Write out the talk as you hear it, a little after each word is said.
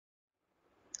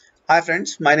Hi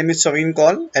friends, my name is Saveen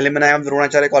Kaul, alumni of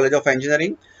Dronacharya College of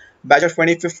Engineering, batch of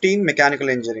 2015 Mechanical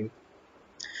Engineering.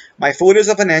 My 4 years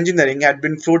of an engineering had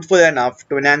been fruitful enough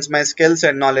to enhance my skills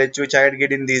and knowledge which I had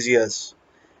gained in these years.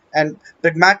 And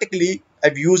pragmatically,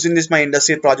 I've used in this my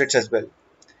industry projects as well.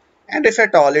 And if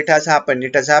at all it has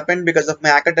happened because of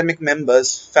my academic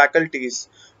members, faculties,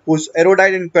 whose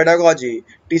erudite in pedagogy,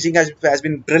 teaching has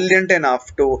been brilliant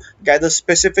enough to gather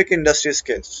specific industry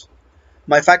skills.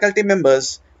 My faculty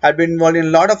members had been involved in a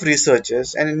lot of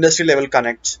researches and industry level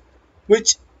connects,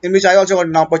 which I also got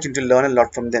an opportunity to learn a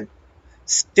lot from them.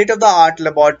 State of the art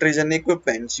laboratories and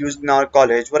equipments used in our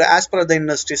college were as per the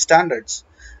industry standards,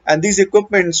 and these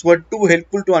equipments were too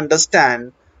helpful to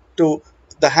understand to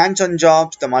the hands-on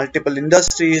jobs, the multiple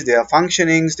industries, their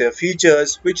functionings, their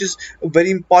features, which is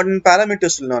very important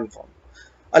parameters to learn from.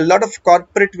 A lot of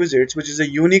corporate visits, which is a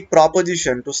unique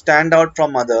proposition to stand out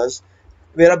from others,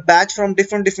 where a batch from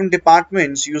different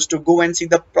departments used to go and see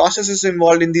the processes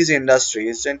involved in these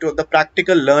industries and to the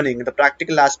practical learning, the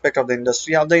practical aspect of the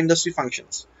industry, how the industry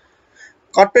functions.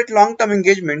 Corporate long-term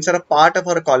engagements are a part of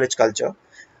our college culture.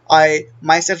 I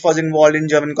myself was involved in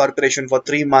German corporation for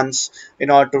 3 months in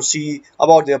order to see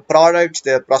about their products,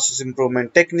 their process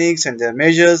improvement techniques, and their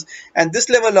measures. And this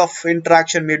level of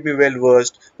interaction made me well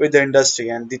versed with the industry,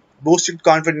 and it boosted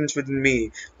confidence within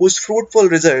me, whose fruitful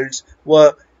results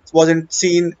wasn't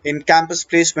seen in campus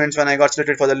placements when I got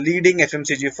selected for the leading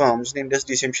FMCG firms named as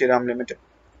DCM Shriram Limited.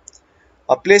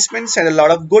 Our placements had a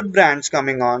lot of good brands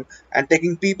coming on and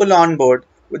taking people on board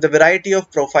with a variety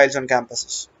of profiles on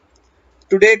campuses.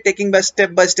 Today, taking by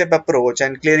step approach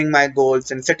and clearing my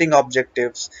goals and setting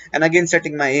objectives and again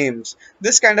setting my aims,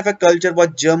 this kind of a culture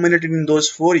was germinated in those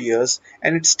 4 years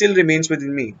and it still remains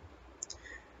within me.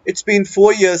 It's been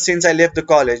 4 years since I left the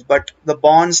college, but the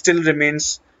bond still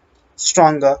remains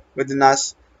stronger within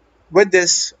us. With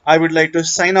this, I would like to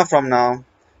sign off from now.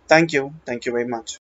 Thank you. Thank you very much.